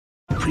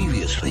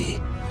Previously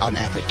on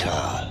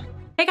Avatar.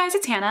 Hey guys,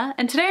 it's Hannah,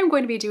 and today I'm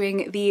going to be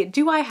doing the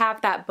Do I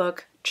Have That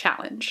Book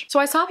challenge.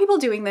 So I saw people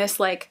doing this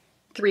like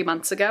 3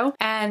 months ago,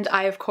 and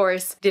I of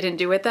course didn't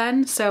do it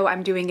then, so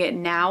I'm doing it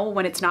now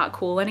when it's not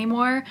cool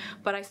anymore,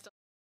 but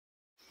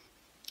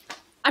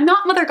I'm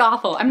not Mother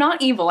Gothel. I'm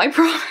not evil, I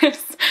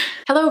promise.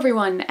 Hello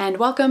everyone, and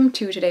welcome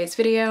to today's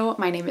video.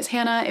 My name is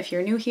Hannah if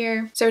you're new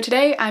here. So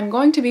today I'm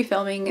going to be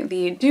filming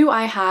the Do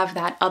I Have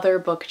That Other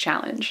Book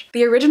challenge.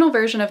 The original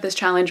version of this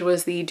challenge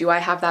was the Do I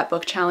Have That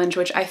Book challenge,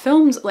 which I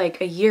filmed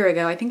like a year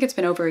ago. I think it's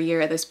been over a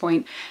year at this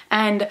point.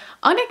 And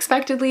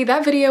unexpectedly,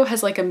 that video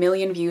has like 1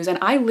 million views, and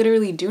I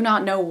literally do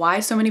not know why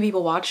so many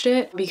people watched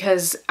it,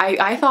 because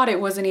I thought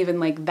it wasn't even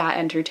like that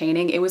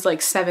entertaining. It was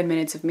like 7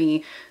 minutes of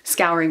me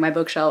scouring my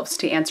bookshelves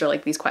to answer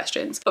like these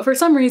questions. But for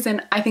some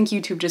reason, I think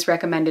YouTube just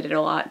recommended it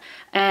a lot.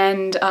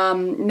 And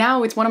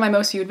now it's one of my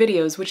most viewed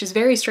videos, which is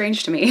very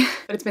strange to me.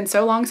 But it's been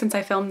so long since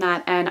I filmed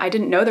that, and I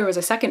didn't know there was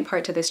a second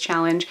part to this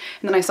challenge.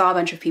 And then I saw a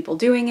bunch of people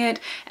doing it,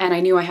 and I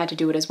knew I had to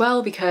do it as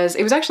well because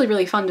it was actually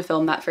really fun to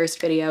film that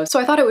first video. So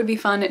I thought it would be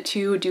fun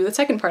to do the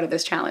second part of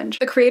this challenge.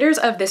 The creators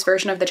of this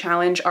version of the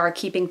challenge are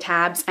Keeping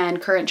Tabs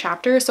and Current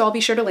Chapter, so I'll be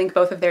sure to link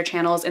both of their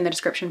channels in the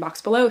description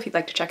box below if you'd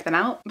like to check them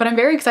out. But I'm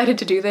very excited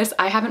to do this.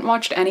 I haven't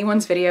watched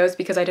anyone's videos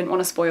because I didn't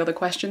want to spoil the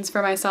questions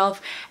for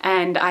myself,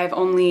 and I've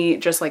only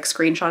just like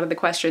screenshotted the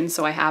questions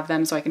so I have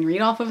them so I can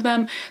read off of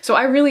them. So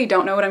I really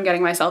don't know what I'm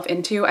getting myself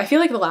into. I feel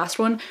like the last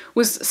one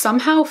was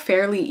somehow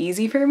fairly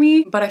easy for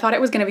me, but I thought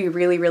it was going to be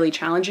really, really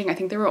challenging. I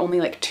think there were only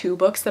like 2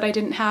 books that I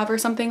didn't have or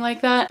something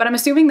like that. But I'm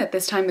assuming that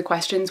this time the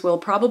questions will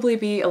probably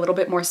be a little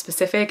bit more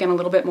specific and a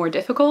little bit more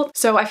difficult.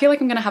 So I feel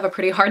like I'm going to have a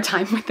pretty hard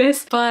time with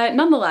this, but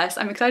nonetheless,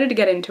 I'm excited to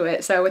get into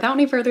it. So without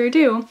any further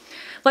ado,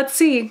 let's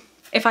see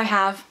if I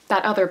have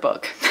that other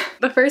book.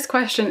 The first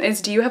question is,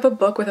 do you have a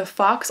book with a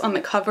fox on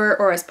the cover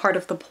or as part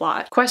of the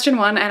plot? Question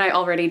 1, and I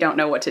already don't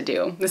know what to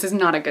do. This is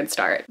not a good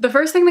start. The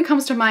first thing that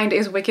comes to mind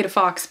is Wicked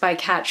Fox by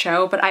Kat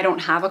Cho, but I don't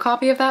have a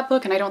copy of that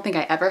book, and I don't think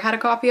I ever had a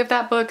copy of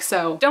that book,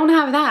 so don't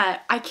have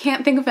that. I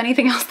can't think of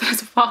anything else that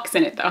has a fox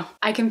in it though.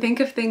 I can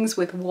think of things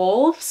with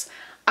wolves.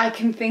 I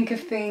can think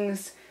of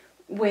things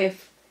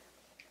with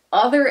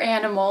other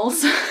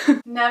animals.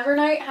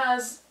 Nevernight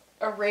has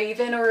a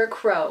raven or a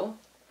crow.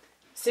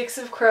 Six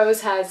of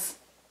Crows has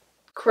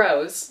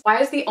crows.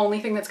 Why is the only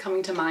thing that's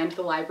coming to mind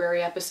the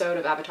library episode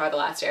of Avatar: The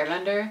Last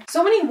Airbender?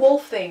 So many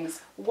wolf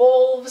things.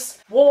 Wolves,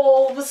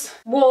 wolves,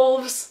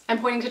 wolves. I'm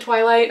pointing to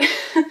Twilight.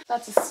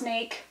 That's a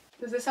snake.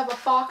 Does this have a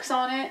fox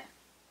on it?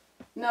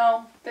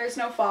 No, there's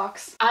no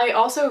fox. I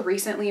also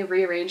recently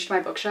rearranged my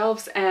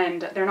bookshelves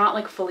and they're not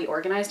like fully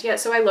organized yet,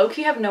 so I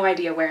low-key have no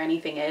idea where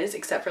anything is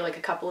except for like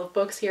a couple of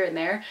books here and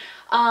there.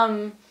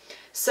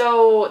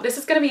 So this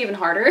is gonna be even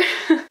harder.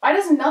 Why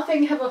does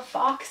nothing have a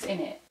fox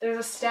in it? There's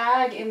a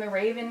stag in the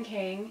Raven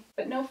King,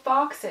 but no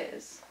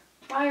foxes.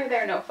 Why are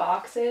there no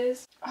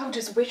foxes? Oh,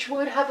 does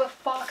Witchwood have a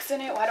fox in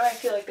it? Why do I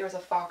feel like there was a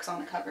fox on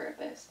the cover of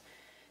this?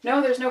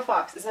 No, there's no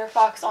fox. Is there a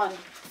fox on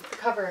the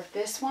cover of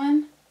this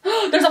one?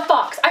 There's a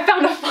fox! I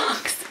found a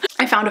fox!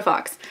 I found a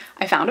fox.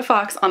 I found a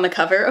fox on the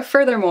cover of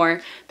Furthermore.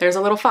 There's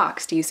a little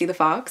fox. Do you see the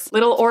fox?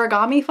 Little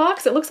origami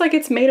fox? It looks like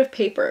it's made of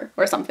paper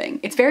or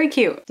something. It's very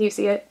cute. Do you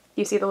see it?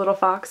 You see the little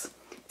fox?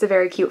 It's a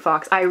very cute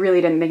fox. I really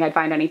didn't think I'd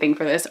find anything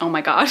for this. Oh my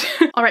god.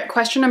 All right,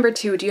 question number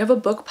 2. Do you have a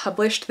book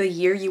published the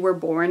year you were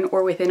born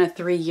or within a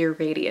 3-year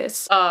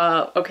radius?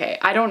 Okay,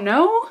 I don't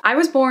know. I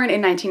was born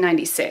in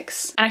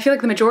 1996, and I feel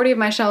like the majority of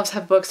my shelves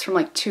have books from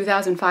like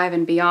 2005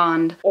 and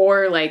beyond,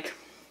 or like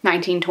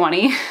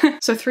 1920.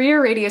 So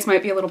 3-year radius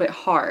might be a little bit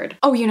hard.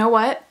 Oh, you know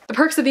what? The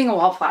Perks of Being a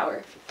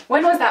Wallflower.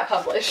 When was that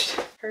published?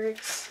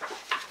 Perks.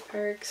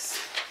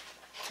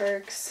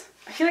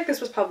 I feel like this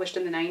was published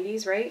in the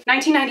 90s, right?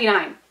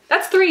 1999.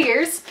 That's 3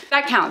 years.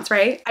 That counts,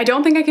 right? I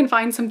don't think I can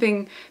find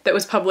something that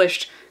was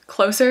published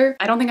closer.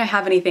 I don't think I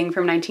have anything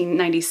from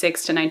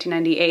 1996 to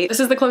 1998. This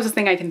is the closest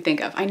thing I can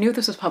think of. I knew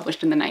this was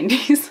published in the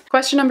 90s.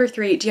 Question number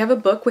 3. Do you have a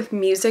book with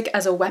music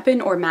as a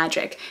weapon or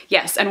magic?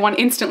 Yes, and one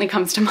instantly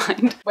comes to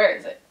mind. Where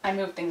is it? I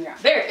moved things around.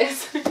 There it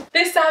is.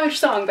 This Savage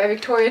Song by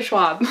Victoria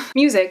Schwab.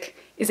 Music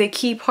is a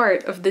key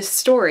part of this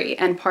story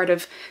and part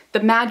of the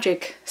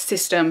magic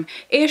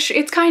system-ish.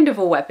 It's kind of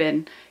a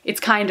weapon.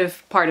 It's kind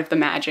of part of the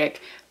magic.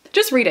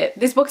 Just read it.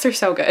 These books are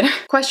so good.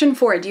 Question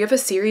 4, do you have a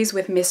series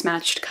with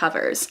mismatched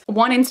covers?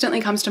 One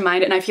instantly comes to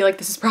mind, and I feel like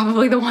this is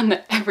probably the one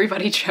that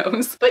everybody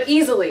chose, but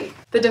easily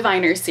the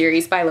Diviners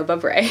series by Libba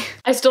Bray.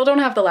 I still don't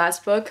have the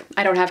last book.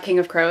 I don't have King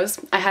of Crows.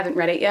 I haven't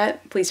read it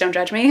yet. Please don't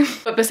judge me.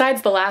 But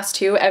besides the last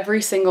 2,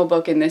 every single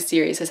book in this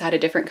series has had a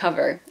different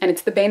cover, and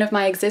it's the bane of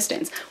my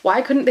existence.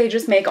 Why couldn't they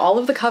just make all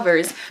of the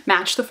covers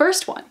match the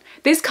first one?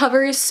 This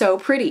cover is so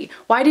pretty.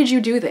 Why did you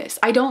do this?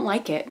 I don't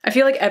like it. I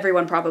feel like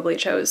everyone probably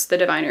chose the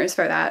Diviners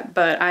for that,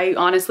 but I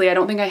honestly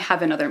don't think I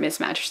have another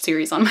mismatched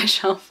series on my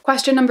shelf.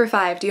 Question number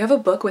 5, do you have a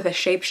book with a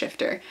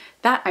shapeshifter?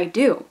 That I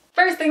do.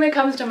 First thing that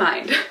comes to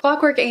mind,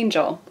 Clockwork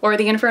Angel, or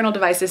the Infernal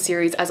Devices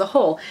series as a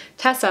whole.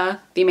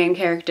 Tessa, the main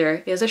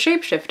character, is a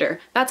shapeshifter.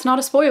 That's not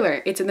a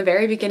spoiler, it's in the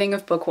very beginning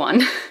of book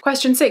 1.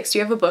 Question 6, do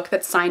you have a book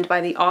that's signed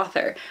by the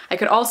author? I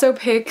could also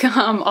pick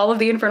all of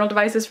the Infernal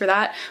Devices for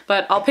that,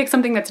 but I'll pick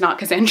something that's not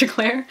Cassandra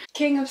Clare.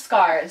 King of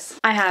Scars.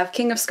 I have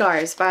King of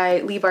Scars by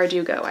Leigh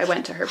Bardugo. I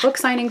went to her book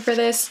signing for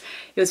this.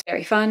 It was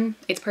very fun,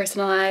 it's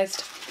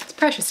personalized, it's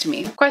precious to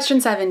me. Question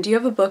 7, do you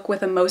have a book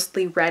with a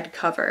mostly red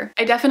cover?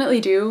 I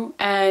definitely do,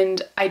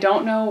 and I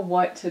don't know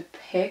what to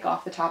pick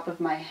off the top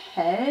of my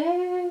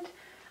head.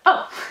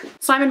 Oh,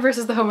 Simon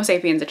versus the Homo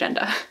sapiens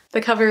agenda.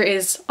 The cover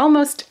is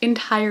almost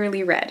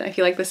entirely red. I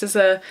feel like this is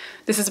a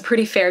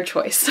pretty fair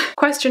choice.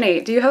 Question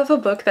 8, do you have a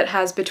book that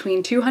has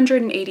between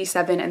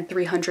 287 and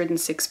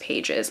 306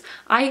 pages?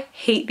 I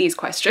hate these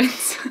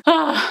questions.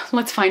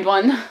 Let's find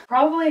one.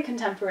 Probably a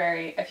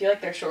contemporary. I feel like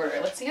they're shorter.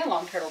 Let's see how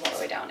long Turtles All the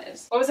Way Down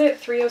is. What was it,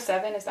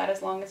 307? Is that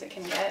as long as it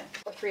can get?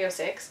 Or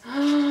 306?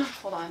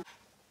 Hold on.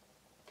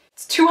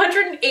 It's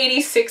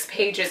 286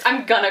 pages.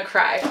 I'm gonna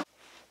cry.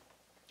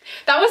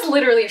 That was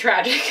literally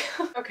tragic.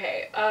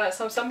 Okay,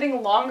 so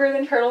something longer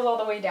than Turtles All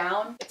the Way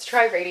Down. Let's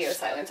try Radio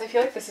Silence. I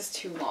feel like this is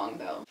too long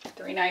though.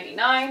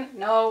 $3.99,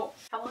 no.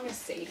 How long is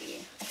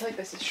Sadie? I feel like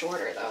this is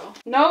shorter though.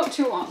 No,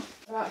 too long.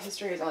 What about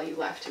History Is All You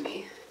Left to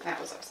Me? That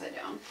was upside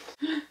down.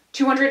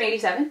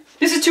 287?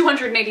 This is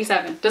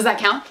 287. Does that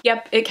count?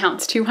 Yep, it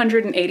counts.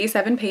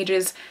 287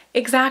 pages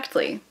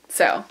exactly.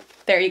 So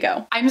there you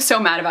go. I'm so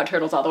mad about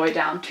Turtles All the Way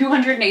Down.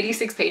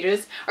 286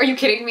 pages. Are you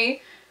kidding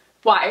me?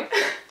 Why?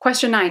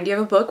 Question 9, do you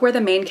have a book where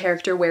the main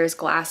character wears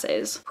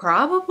glasses?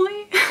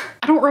 Probably.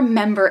 I don't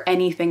remember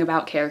anything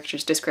about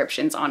characters'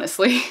 descriptions,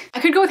 honestly. I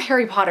could go with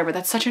Harry Potter, but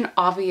that's such an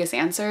obvious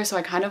answer, so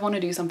I kind of want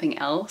to do something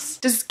else.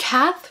 Does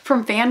Kath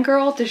from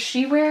Fangirl, does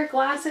she wear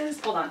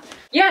glasses? Hold on.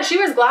 Yeah, she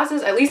wears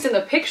glasses, at least in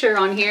the picture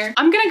on here.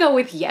 I'm gonna go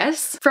with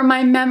yes. From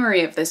my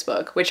memory of this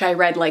book, which I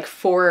read like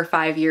 4 or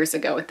 5 years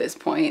ago at this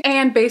point,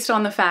 and based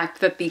on the fact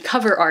that the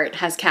cover art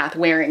has Kath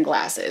wearing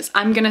glasses,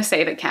 I'm gonna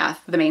say that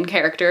Kath, the main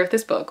character of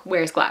this book,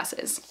 wears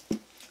glasses.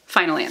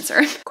 Final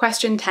answer.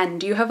 Question 10,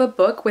 do you have a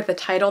book with a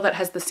title that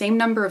has the same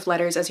number of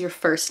letters as your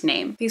first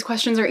name? These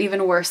questions are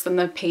even worse than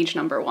the page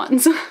number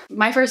ones.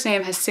 My first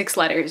name has 6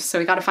 letters, so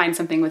we gotta find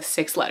something with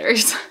 6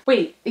 letters.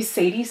 Wait, is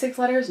Sadie 6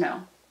 letters?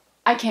 No.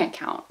 I can't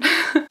count.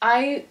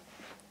 I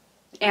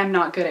am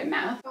not good at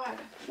math. God,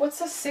 what's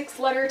a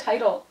 6-letter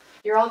title?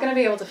 You're all gonna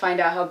be able to find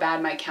out how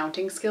bad my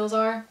counting skills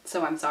are,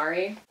 so I'm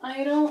sorry.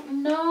 I don't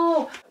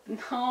know.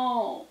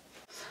 No.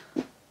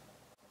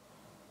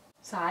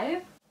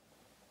 Scythe?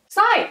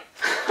 Scythe!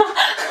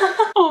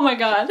 Oh my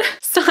god.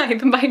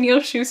 Scythe by Neil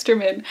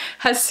Shusterman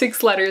has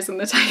 6 letters in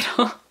the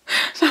title.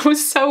 That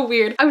was so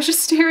weird. I was just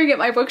staring at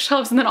my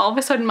bookshelves and then all of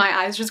a sudden my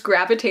eyes just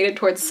gravitated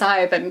towards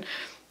Scythe and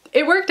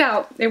it worked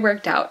out. It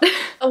worked out.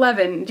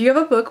 11. Do you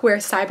have a book where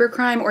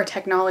cybercrime or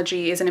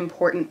technology is an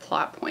important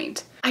plot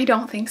point? I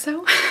don't think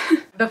so.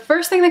 The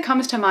first thing that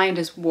comes to mind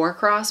is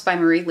Warcross by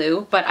Marie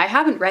Lu, but I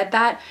haven't read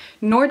that,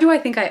 nor do I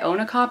think I own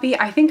a copy.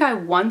 I think I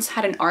once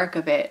had an arc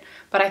of it,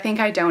 but I think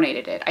I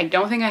donated it. I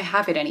don't think I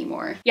have it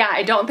anymore. Yeah,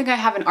 I don't think I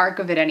have an arc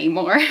of it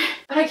anymore.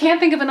 But I can't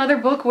think of another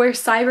book where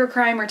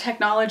cybercrime or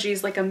technology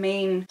is like a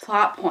main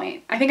plot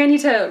point. I think I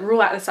need to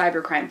rule out the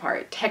cybercrime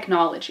part.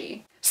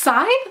 Technology.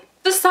 Scythe?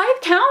 Does Scythe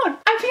count?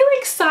 I feel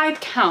like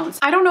Scythe counts.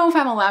 I don't know if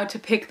I'm allowed to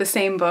pick the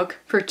same book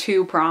for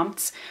 2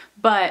 prompts,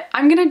 but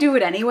I'm gonna do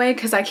it anyway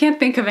because I can't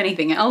think of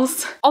anything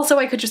else. Also,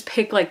 I could just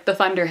pick like the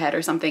Thunderhead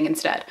or something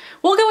instead.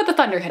 We'll go with the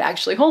Thunderhead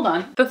actually, hold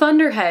on. The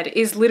Thunderhead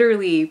is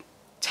literally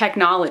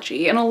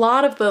technology, and a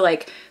lot of the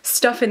like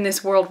stuff in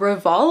this world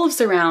revolves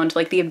around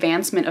like the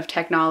advancement of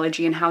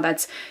technology and how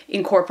that's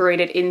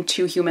incorporated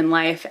into human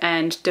life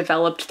and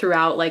developed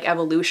throughout like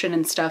evolution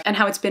and stuff, and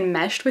how it's been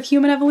meshed with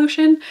human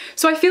evolution.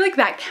 So I feel like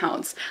that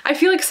counts. I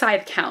feel like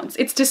Scythe counts.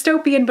 It's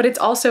dystopian, but it's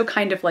also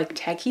kind of like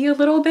techie a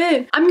little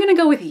bit. I'm gonna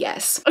go with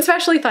yes,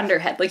 especially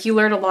Thunderhead. Like you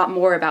learn a lot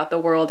more about the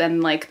world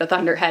and like the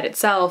Thunderhead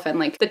itself and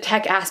like the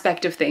tech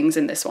aspect of things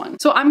in this one.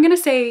 So I'm gonna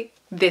say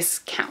this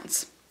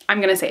counts.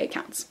 I'm gonna say it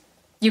counts.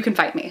 You can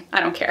fight me,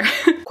 I don't care.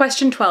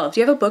 Question 12,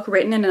 do you have a book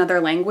written in another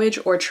language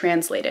or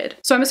translated?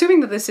 So I'm assuming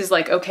that this is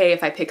like okay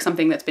if I pick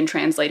something that's been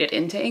translated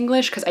into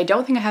English, because I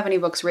don't think I have any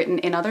books written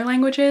in other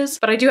languages,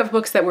 but I do have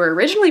books that were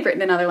originally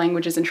written in other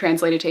languages and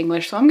translated to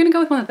English, so I'm gonna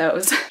go with one of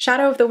those.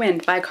 Shadow of the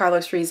Wind by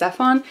Carlos Ruiz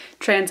Zafón,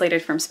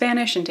 translated from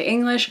Spanish into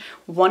English,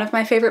 one of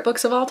my favorite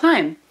books of all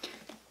time.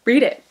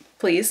 Read it,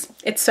 please.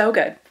 It's so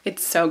good.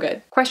 It's so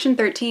good. Question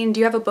 13, do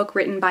you have a book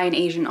written by an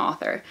Asian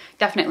author?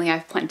 Definitely, I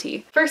have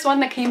plenty. First one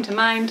that came to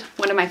mind,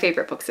 one of my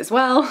favorite books as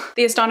well,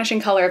 The Astonishing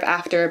Color of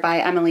After by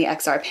Emily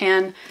X.R.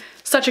 Pan.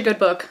 Such a good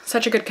book,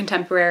 such a good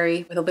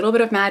contemporary with a little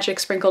bit of magic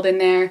sprinkled in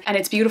there, and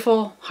it's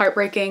beautiful,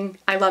 heartbreaking.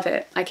 I love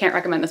it. I can't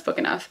recommend this book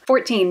enough.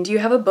 14, do you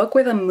have a book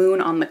with a moon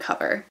on the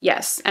cover?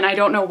 Yes, and I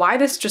don't know why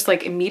this just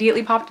like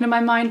immediately popped into my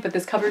mind, but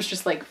this cover is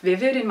just like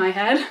vivid in my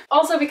head.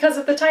 Also because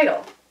of the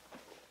title.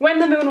 When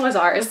the Moon Was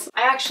Ours.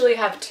 I actually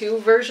have two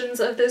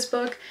versions of this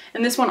book,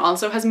 and this one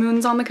also has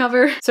moons on the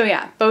cover. So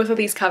yeah, both of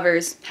these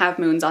covers have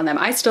moons on them.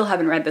 I still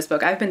haven't read this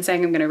book. I've been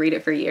saying I'm gonna read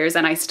it for years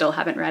and I still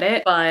haven't read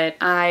it, but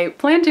I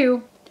plan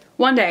to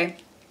one day.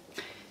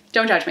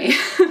 Don't judge me.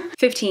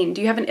 15,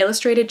 do you have an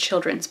illustrated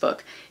children's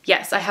book?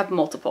 Yes, I have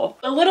multiple.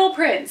 The Little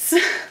Prince.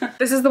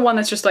 This is the one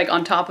that's just like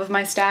on top of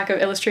my stack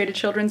of illustrated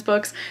children's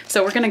books,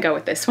 so we're gonna go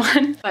with this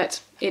one.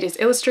 But it is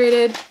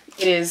illustrated.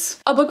 It is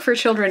a book for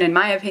children in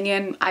my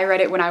opinion. I read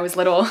it when I was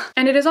little,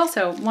 and it is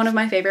also one of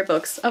my favorite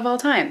books of all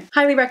time.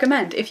 Highly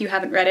recommend if you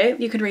haven't read it.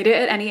 You can read it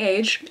at any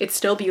age. It's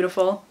still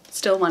beautiful,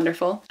 still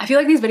wonderful. I feel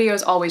like these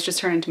videos always just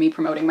turn into me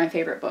promoting my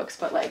favorite books,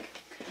 but like,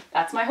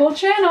 that's my whole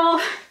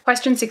channel.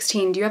 Question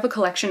 16, do you have a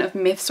collection of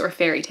myths or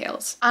fairy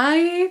tales?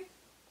 I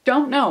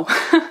don't know.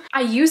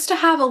 I used to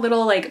have a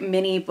little like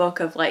mini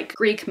book of like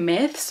Greek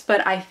myths,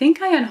 but I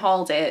think I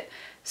unhauled it.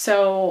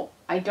 So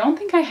I don't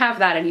think I have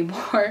that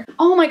anymore.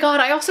 Oh my God,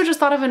 I also just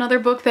thought of another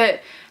book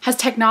that has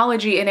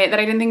technology in it that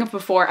I didn't think of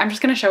before. I'm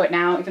just gonna show it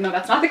now, even though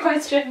that's not the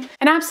question.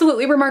 An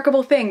Absolutely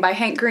Remarkable Thing by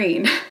Hank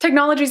Green.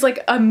 Technology is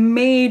like a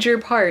major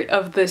part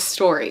of this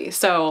story.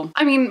 So,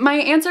 I mean, my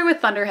answer with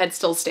Thunderhead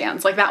still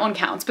stands. Like that one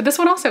counts, but this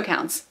one also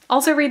counts.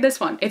 Also read this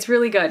one, it's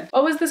really good.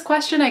 What was this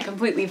question? I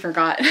completely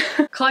forgot.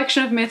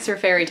 Collection of myths or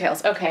fairy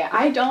tales. Okay,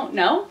 I don't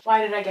know.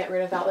 Why did I get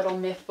rid of that little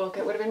myth book?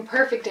 It would have been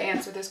perfect to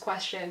answer this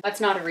question. That's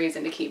not a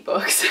reason to keep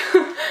books.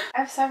 I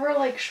have several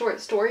like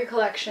short story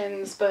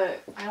collections,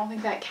 but I don't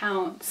think that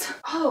counts.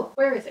 Oh,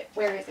 where is it?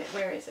 Where is it?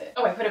 Where is it?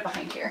 Oh, I put it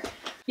behind here.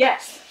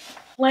 Yes.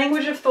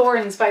 Language of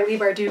Thorns by Leigh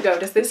Bardugo.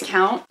 Does this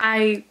count?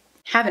 I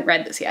haven't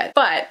read this yet,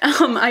 but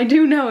I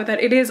do know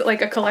that it is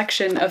like a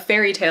collection of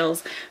fairy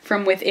tales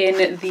from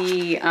within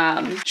the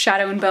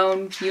Shadow and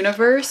Bone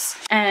universe.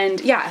 And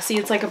yeah, see,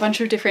 it's like a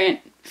bunch of different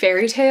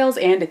fairy tales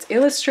and it's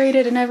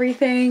illustrated and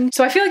everything.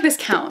 So I feel like this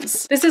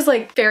counts. This is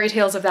like fairy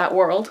tales of that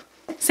world.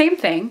 Same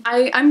thing.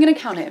 I'm gonna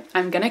count it.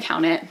 I'm gonna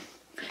count it.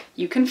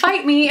 You can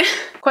fight me.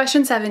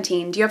 Question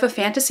 17, do you have a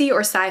fantasy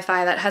or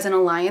sci-fi that has an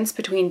alliance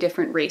between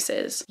different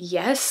races?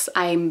 Yes,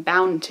 I'm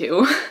bound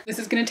to. This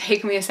is gonna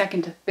take me a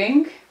second to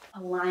think.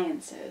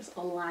 Alliances,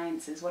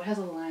 what has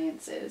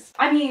alliances?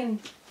 I mean,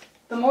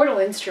 the Mortal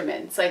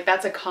Instruments, like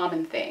that's a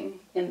common thing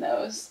in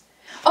those.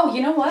 Oh,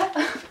 you know what?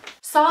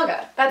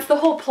 Saga, that's the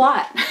whole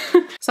plot.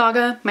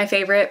 Saga, my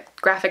favorite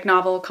graphic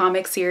novel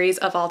comic series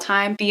of all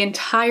time. The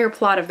entire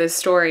plot of this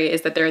story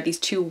is that there are these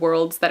two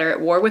worlds that are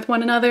at war with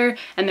one another,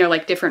 and they're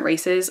like different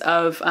races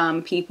of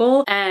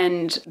people,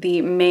 and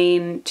the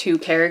main two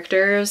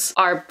characters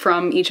are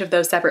from each of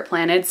those separate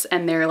planets,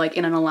 and they're like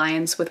in an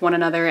alliance with one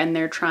another, and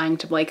they're trying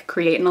to like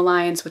create an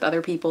alliance with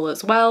other people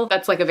as well.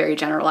 That's like a very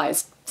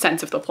generalized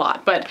sense of the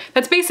plot, but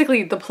that's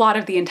basically the plot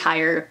of the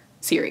entire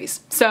series.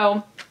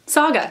 So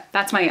Saga,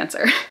 that's my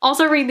answer.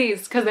 Also read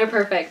these because they're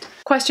perfect.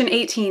 Question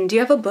 18, do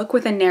you have a book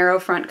with a narrow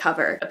front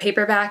cover? A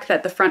paperback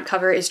that the front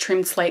cover is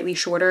trimmed slightly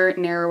shorter,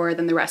 narrower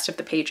than the rest of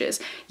the pages?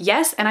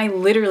 Yes, and I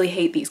literally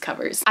hate these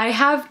covers. I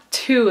have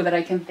two that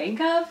I can think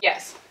of.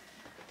 Yes.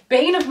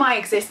 Bane of my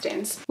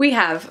existence. We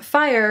have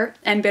Fire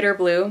and Bitter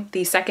Blue,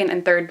 the second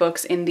and third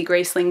books in the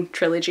Graceling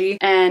trilogy,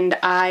 and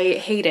I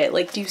hate it.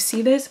 Like, do you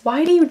see this?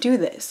 Why do you do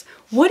this?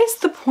 What is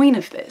the point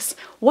of this?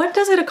 What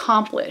does it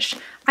accomplish?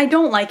 I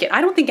don't like it.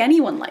 I don't think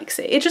anyone likes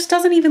it. It just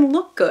doesn't even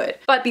look good.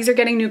 But these are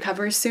getting new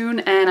covers soon,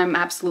 and I'm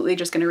absolutely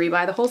just gonna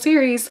rebuy the whole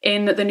series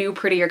in the new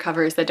prettier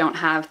covers that don't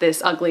have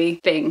this ugly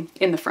thing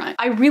in the front.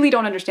 I really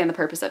don't understand the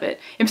purpose of it.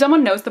 If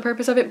someone knows the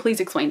purpose of it, please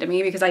explain to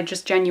me because I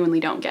just genuinely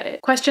don't get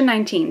it. Question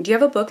 19, do you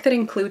have a book that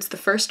includes the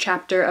first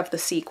chapter of the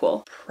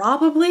sequel?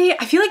 Probably.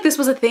 I feel like this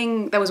was a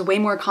thing that was way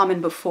more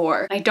common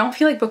before. I don't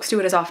feel like books do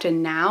it as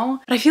often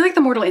now, but I feel like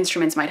the Mortal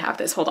Instruments might have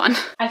this. Hold on.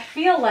 I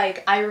feel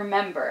like I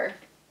remember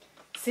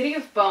City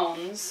of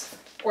Bones,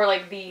 or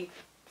like the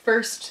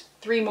first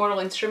 3 Mortal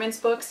Instruments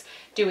books,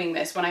 doing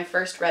this when I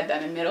first read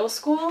them in middle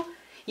school.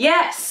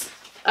 Yes!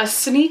 A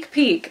sneak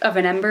peek of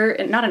an Ember,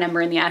 not an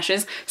Ember in the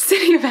Ashes,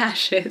 City of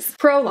Ashes.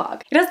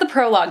 Prologue. It has the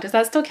prologue. Does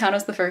that still count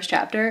as the first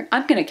chapter?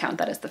 I'm gonna count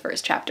that as the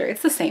first chapter.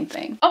 It's the same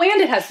thing. Oh, and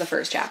it has the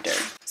first chapter.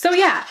 So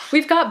yeah,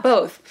 we've got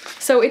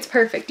both. So it's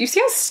perfect. Do you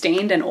see how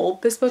stained and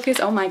old this book is?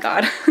 Oh my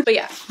God. But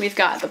yeah, we've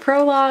got the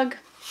prologue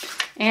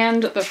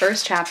and the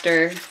first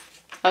chapter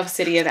of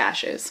City of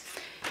Ashes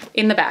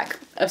in the back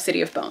of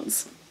City of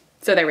Bones.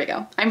 So there we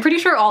go. I'm pretty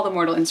sure all the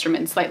Mortal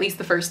Instruments, at least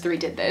the first 3,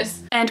 did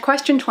this. And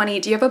question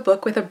 20, do you have a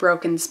book with a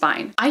broken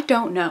spine? I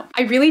don't know.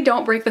 I really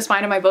don't break the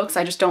spine of my books.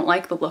 I just don't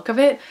like the look of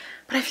it.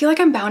 But I feel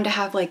like I'm bound to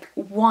have like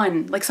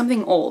one, like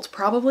something old,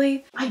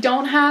 probably. I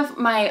don't have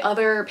my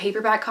other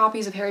paperback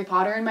copies of Harry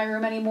Potter in my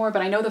room anymore,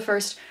 but I know the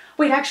first,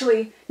 wait,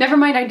 actually, never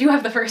mind, I do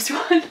have the first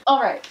one.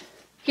 All right.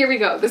 Here we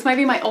go. This might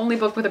be my only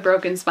book with a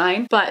broken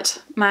spine,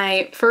 but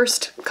my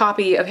first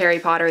copy of Harry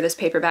Potter, this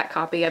paperback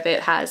copy of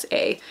it, has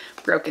a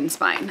broken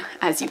spine,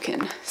 as you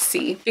can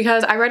see,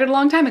 because I read it a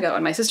long time ago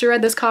and my sister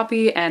read this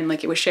copy and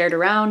like it was shared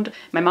around.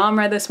 My mom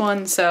read this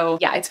one, so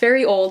yeah, it's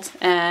very old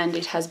and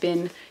it has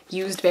been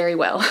used very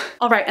well.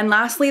 All right, and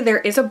lastly, there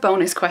is a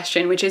bonus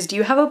question, which is, do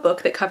you have a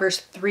book that covers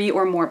 3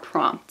 or more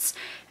prompts?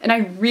 And I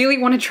really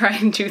want to try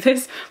and do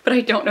this, but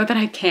I don't know that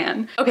I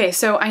can. Okay,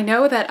 so I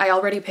know that I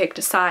already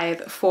picked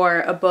Scythe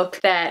for a book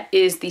that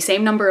is the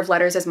same number of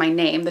letters as my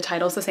name. The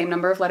title's the same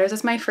number of letters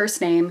as my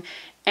first name,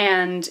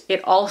 and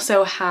it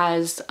also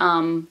has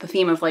the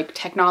theme of like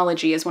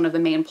technology as one of the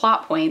main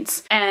plot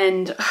points.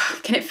 And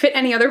can it fit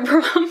any other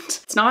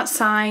prompt? It's not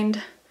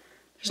signed.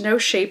 There's no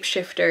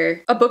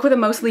shapeshifter. A book with a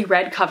mostly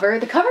red cover.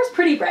 The cover's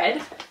pretty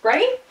red,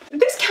 right?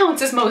 This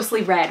counts as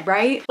mostly red,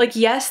 right? Like,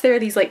 yes, there are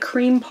these like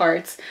cream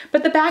parts,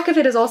 but the back of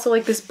it is also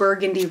like this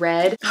burgundy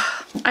red.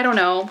 I don't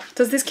know.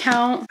 Does this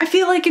count? I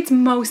feel like it's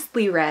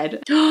mostly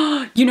red.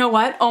 You know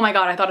what? Oh my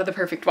God, I thought of the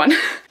perfect one.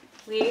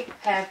 We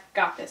have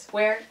got this.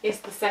 Where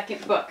is the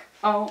second book?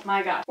 Oh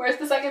my God. Where's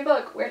the second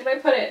book? Where did I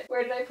put it?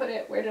 Where did I put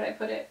it? Where did I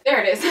put it?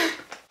 There it is.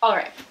 All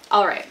right,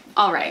 all right,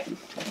 all right.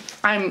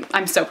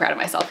 I'm so proud of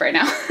myself right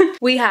now.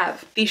 We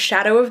have the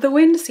Shadow of the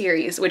Wind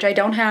series, which I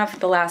don't have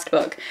the last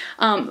book,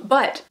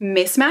 but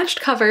mismatched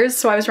covers.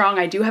 So I was wrong.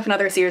 I do have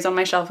another series on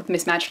my shelf with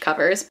mismatched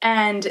covers,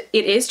 and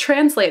it is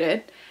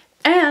translated.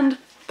 And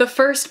the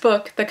first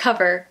book, the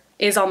cover,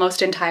 is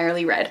almost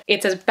entirely red.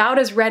 It's about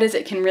as red as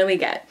it can really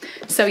get.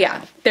 So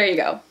yeah, there you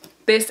go.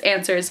 This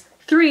answers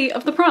 3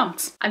 of the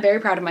prompts. I'm very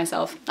proud of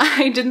myself.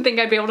 I didn't think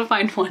I'd be able to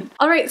find one.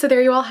 All right, so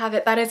there you all have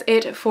it. That is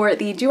it for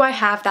the Do I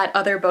Have That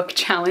Other Book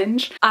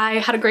challenge. I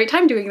had a great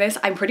time doing this.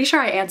 I'm pretty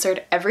sure I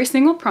answered every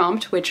single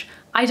prompt, which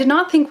I did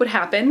not think would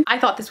happen. I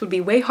thought this would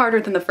be way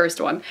harder than the first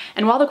one.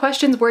 And while the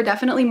questions were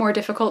definitely more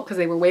difficult because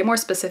they were way more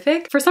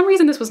specific, for some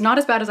reason this was not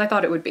as bad as I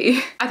thought it would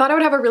be. I thought I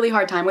would have a really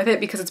hard time with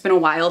it because it's been a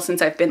while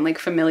since I've been like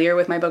familiar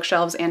with my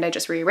bookshelves and I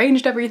just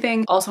rearranged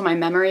everything. Also, my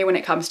memory when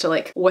it comes to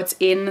like what's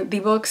in the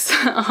books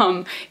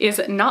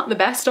is not the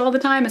best all the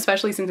time,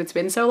 especially since it's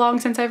been so long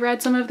since I've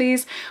read some of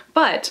these,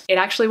 but it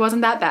actually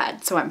wasn't that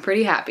bad, so I'm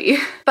pretty happy.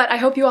 But I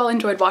hope you all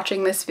enjoyed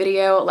watching this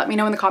video. Let me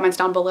know in the comments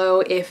down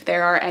below if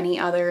there are any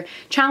other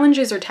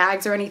challenges or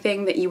tags or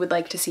anything that you would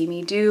like to see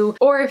me do,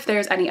 or if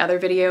there's any other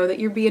video that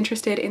you'd be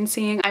interested in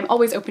seeing. I'm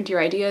always open to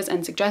your ideas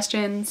and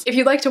suggestions. If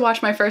you'd like to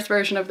watch my first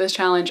version of this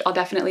challenge, I'll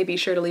definitely be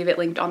sure to leave it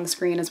linked on the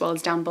screen as well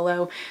as down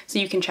below so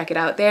you can check it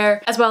out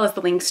there, as well as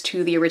the links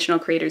to the original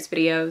creators'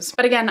 videos.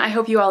 But again, I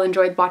hope you all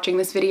enjoyed watching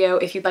this video.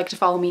 If you'd like to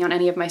follow me on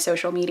any of my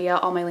social media,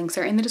 all my links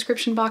are in the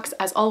description box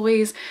as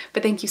always.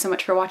 But thank you so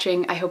much for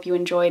watching. I hope you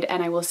enjoyed,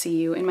 and I will see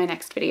you in my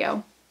next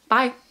video.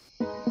 Bye!